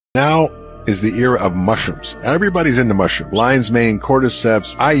Now is the era of mushrooms. Everybody's into mushrooms. Lion's mane,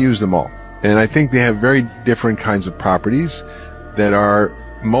 cordyceps, I use them all. And I think they have very different kinds of properties that are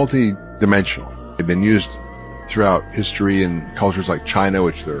multi-dimensional. They've been used throughout history in cultures like China,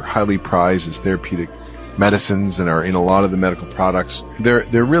 which they're highly prized as therapeutic medicines and are in a lot of the medical products.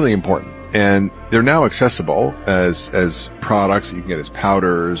 They're really important. And they're now accessible as products that you can get as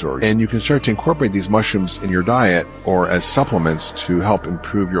powders, and you can start to incorporate these mushrooms in your diet or as supplements to help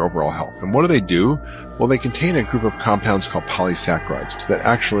improve your overall health. And what do? Well, they contain a group of compounds called polysaccharides that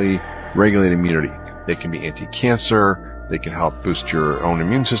actually regulate immunity. They can be anti-cancer. They can help boost your own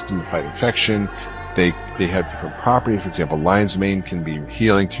immune system to fight infection. They have different properties. For example, lion's mane can be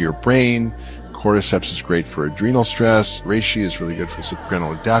healing to your brain. Cordyceps is great for adrenal stress. Reishi is really good for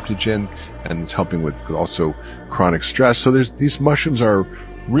suprarenal adaptogen, and it's helping with also chronic stress. So these mushrooms are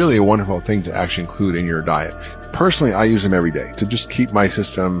really a wonderful thing to actually include in your diet. Personally, I use them every day to just keep my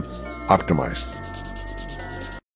system optimized.